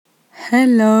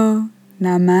Hello,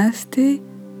 Namaste,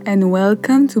 and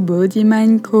welcome to Body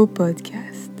Mind Co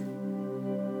podcast.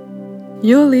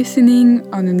 You're listening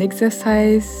on an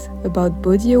exercise about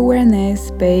body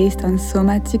awareness based on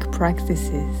somatic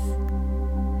practices.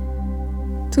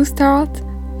 To start,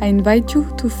 I invite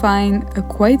you to find a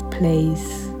quiet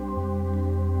place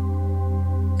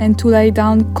and to lie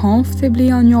down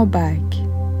comfortably on your back.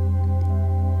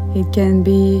 It can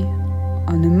be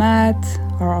on a mat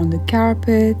or on the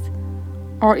carpet,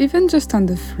 or even just on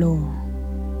the floor.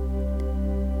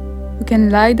 You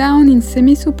can lie down in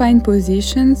semi-supine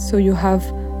position so you have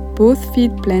both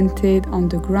feet planted on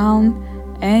the ground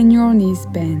and your knees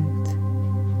bent.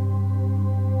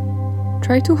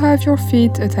 Try to have your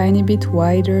feet a tiny bit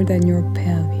wider than your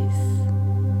pelvis.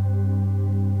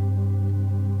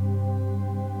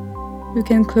 You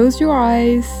can close your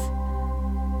eyes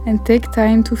and take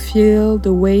time to feel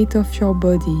the weight of your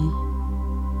body.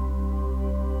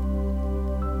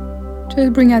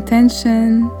 Just bring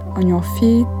attention on your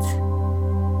feet,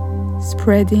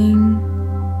 spreading.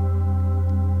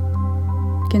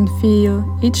 You can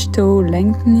feel each toe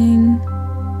lengthening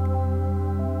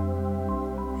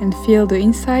and feel the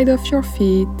inside of your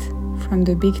feet from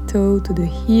the big toe to the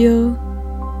heel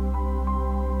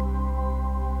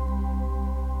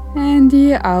and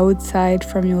the outside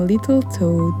from your little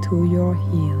toe to your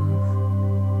heel.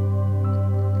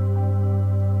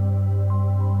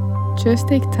 Just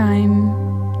take time,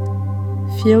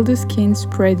 feel the skin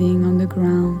spreading on the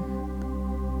ground,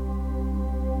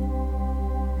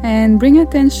 and bring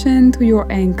attention to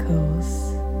your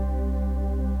ankles.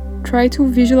 Try to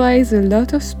visualize a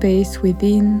lot of space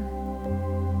within,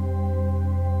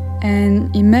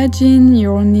 and imagine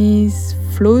your knees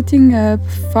floating up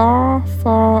far,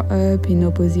 far up in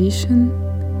opposition.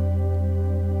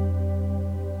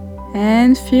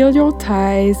 And feel your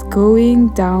thighs going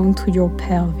down to your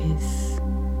pelvis.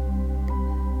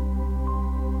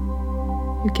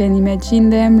 You can imagine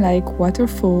them like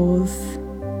waterfalls.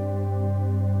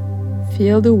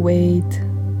 Feel the weight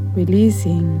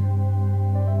releasing.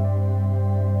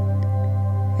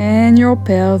 And your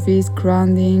pelvis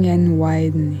grounding and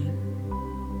widening.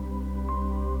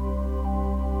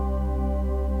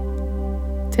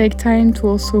 Take time to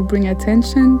also bring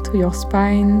attention to your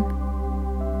spine.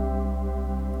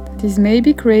 This may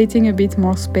be creating a bit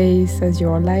more space as you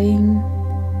are lying.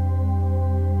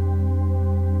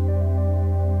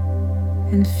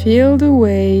 And feel the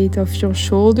weight of your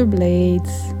shoulder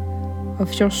blades,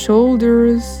 of your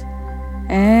shoulders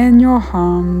and your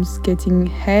arms getting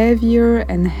heavier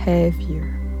and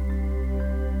heavier.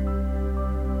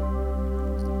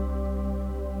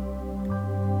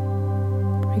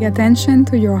 Bring attention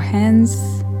to your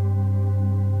hands.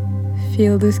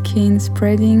 Feel the skin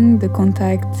spreading, the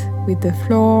contact with the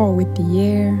floor or with the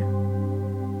air,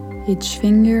 each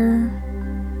finger,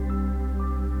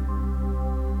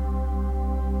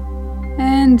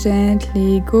 and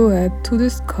gently go up to the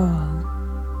skull.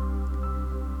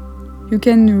 You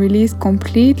can release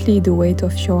completely the weight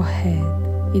of your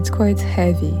head, it's quite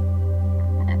heavy.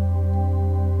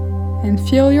 And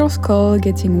feel your skull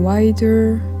getting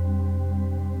wider.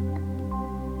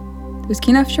 The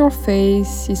skin of your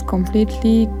face is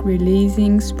completely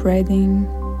releasing, spreading.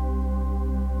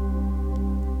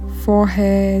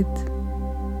 Forehead,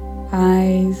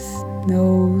 eyes,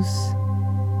 nose,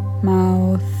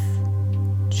 mouth,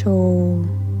 jaw.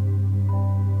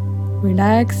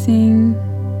 Relaxing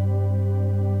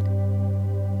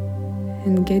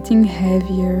and getting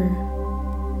heavier.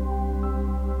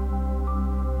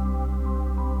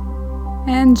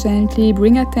 And gently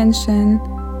bring attention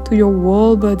to your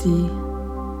whole body.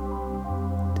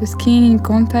 The skin in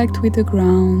contact with the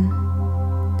ground,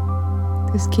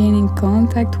 the skin in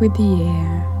contact with the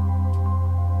air.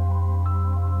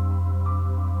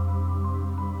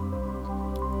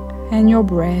 And your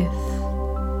breath.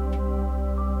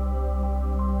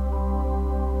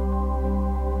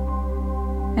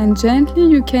 And gently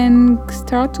you can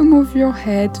start to move your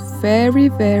head very,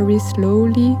 very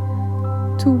slowly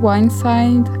to one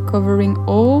side, covering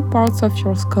all parts of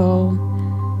your skull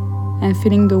and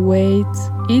feeling the weight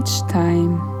each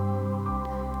time.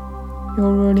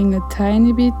 You're rolling a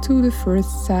tiny bit to the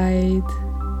first side,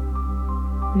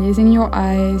 releasing your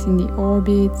eyes in the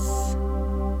orbits.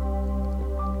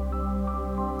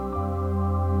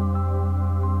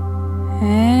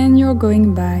 And you're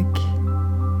going back.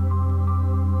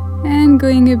 And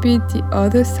going a bit the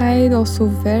other side, also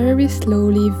very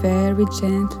slowly, very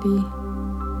gently.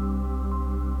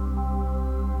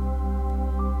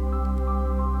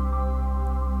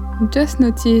 Just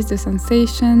notice the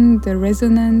sensation, the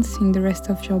resonance in the rest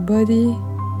of your body.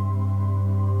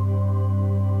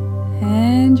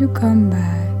 and you come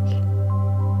back.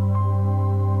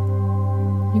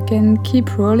 You can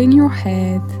keep rolling your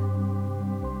head,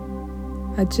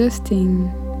 adjusting,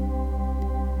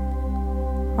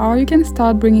 or you can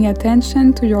start bringing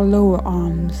attention to your lower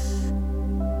arms.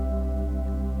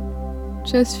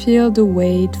 Just feel the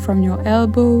weight from your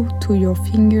elbow to your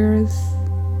fingers,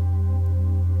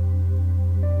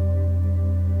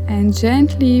 and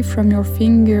gently from your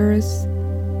fingers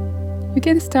you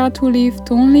can start to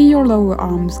lift only your lower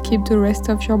arms. Keep the rest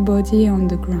of your body on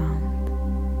the ground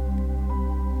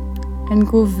and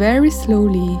go very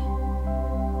slowly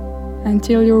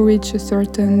until you reach a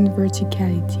certain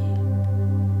verticality.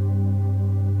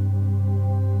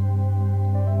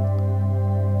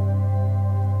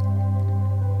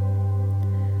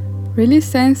 Really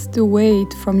sense the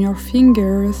weight from your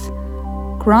fingers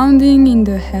grounding in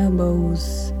the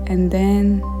elbows and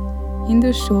then in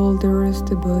the shoulders,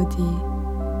 the body.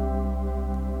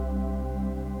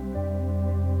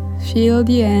 Feel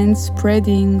the hands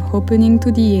spreading, opening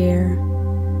to the air.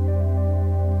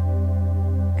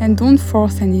 And don't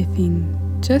force anything,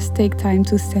 just take time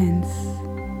to sense.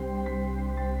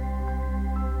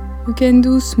 You can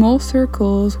do small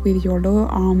circles with your lower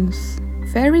arms,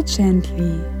 very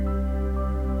gently.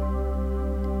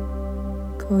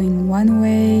 Going one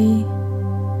way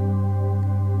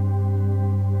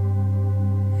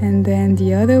and then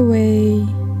the other way,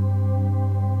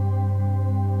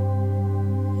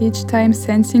 each time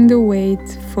sensing the weight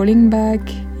falling back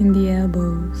in the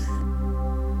elbows.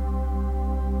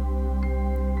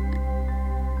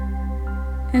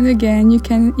 And again, you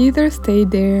can either stay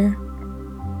there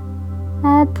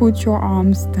or put your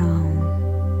arms down.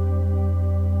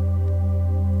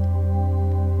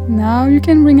 Now you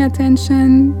can bring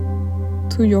attention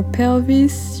to your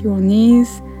pelvis, your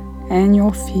knees, and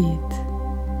your feet.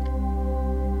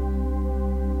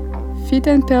 Feet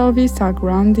and pelvis are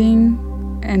grounding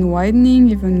and widening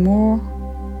even more,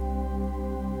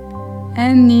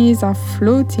 and knees are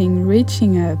floating,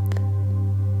 reaching up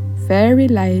very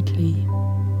lightly.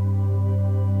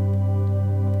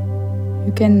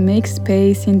 You can make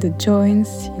space in the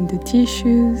joints, in the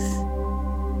tissues.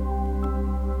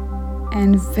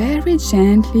 And very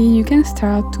gently you can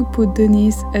start to put the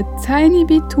knees a tiny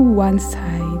bit to one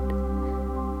side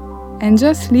and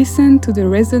just listen to the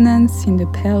resonance in the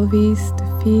pelvis, the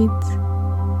feet.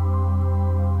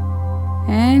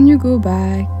 And you go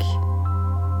back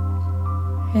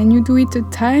and you do it a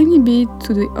tiny bit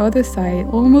to the other side,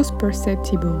 almost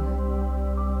perceptible.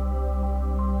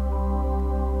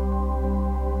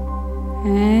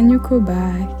 And you go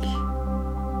back.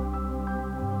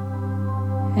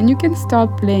 And you can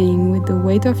start playing with the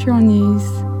weight of your knees,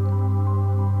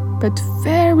 but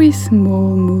very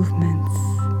small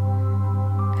movements.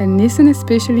 And listen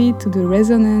especially to the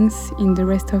resonance in the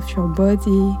rest of your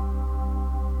body,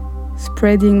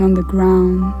 spreading on the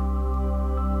ground,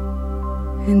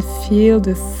 and feel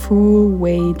the full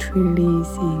weight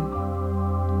releasing.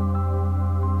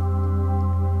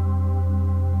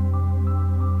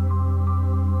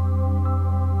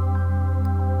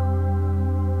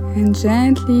 And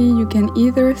gently you can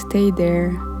either stay there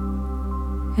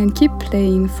and keep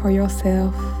playing for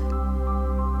yourself.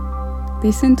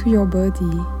 Listen to your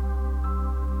body.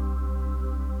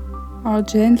 Or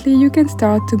gently you can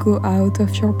start to go out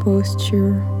of your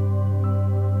posture,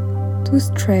 to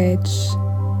stretch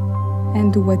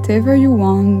and do whatever you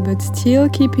want, but still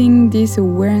keeping this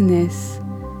awareness,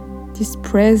 this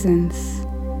presence,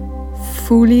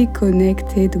 fully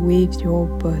connected with your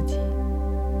body.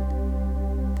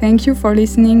 Thank you for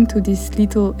listening to this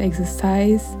little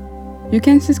exercise. You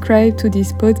can subscribe to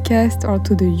this podcast or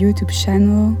to the YouTube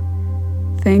channel.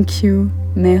 Thank you.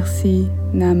 Merci.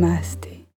 Namaste.